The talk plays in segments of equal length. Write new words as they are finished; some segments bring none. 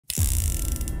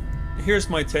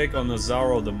Here's my take on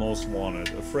Azzaro The Most Wanted,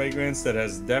 a fragrance that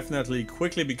has definitely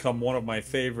quickly become one of my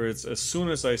favorites as soon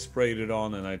as I sprayed it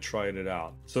on and I tried it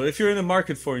out. So if you're in the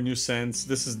market for a new scent,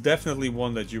 this is definitely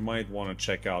one that you might want to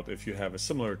check out if you have a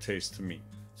similar taste to me.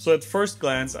 So at first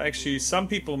glance, actually some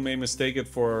people may mistake it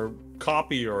for a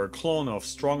copy or a clone of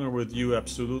Stronger With You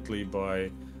Absolutely by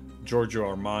Giorgio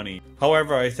Armani.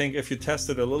 However, I think if you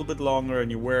test it a little bit longer and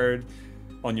you wear it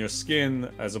on your skin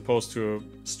as opposed to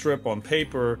a strip on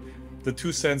paper, the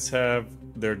two scents have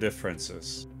their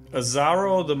differences.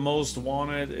 Azzaro The Most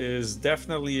Wanted is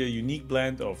definitely a unique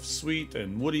blend of sweet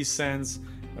and woody scents,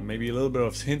 and maybe a little bit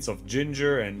of hints of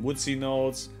ginger and woodsy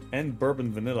notes, and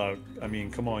bourbon vanilla. I mean,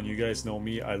 come on, you guys know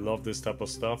me, I love this type of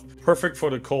stuff. Perfect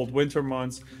for the cold winter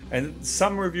months, and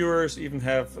some reviewers even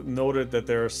have noted that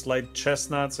there are slight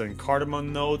chestnuts and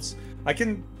cardamom notes. I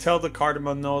can tell the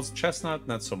cardamom notes, chestnut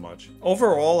not so much.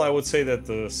 Overall, I would say that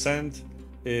the scent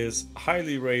is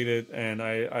highly rated and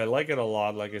I like it a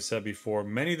lot. Like I said before,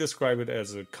 many describe it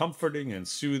as a comforting and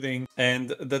soothing,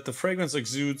 and that the fragrance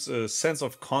exudes a sense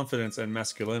of confidence and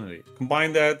masculinity.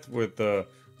 Combine that with the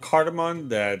cardamom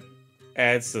that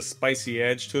adds the spicy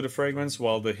edge to the fragrance,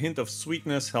 while the hint of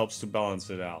sweetness helps to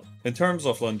balance it out. In terms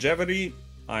of longevity,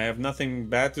 I have nothing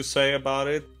bad to say about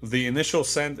it. The initial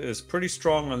scent is pretty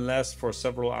strong and lasts for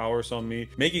several hours on me,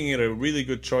 making it a really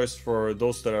good choice for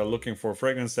those that are looking for a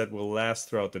fragrance that will last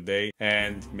throughout the day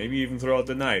and maybe even throughout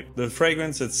the night. The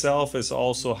fragrance itself is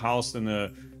also housed in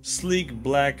a sleek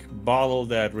black bottle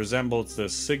that resembles the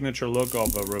signature look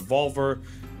of a revolver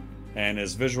and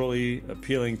is visually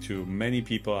appealing to many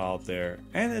people out there,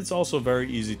 and it's also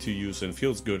very easy to use and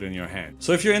feels good in your hand.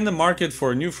 So if you're in the market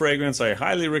for a new fragrance, I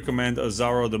highly recommend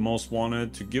Azzaro The Most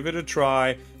Wanted to give it a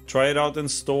try it out in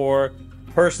store.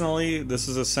 Personally, this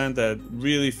is a scent that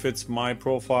really fits my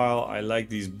profile. I like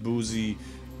these boozy,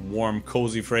 warm,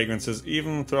 cozy fragrances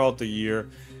even throughout the year,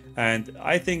 and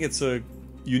I think it's a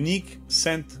unique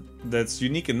scent that's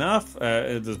unique enough.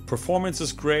 The performance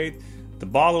is great. The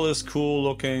bottle is cool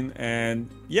looking, and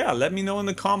yeah, let me know in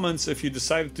the comments if you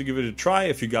decided to give it a try,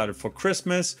 if you got it for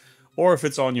Christmas, or if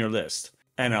it's on your list.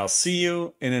 And I'll see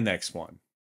you in the next one.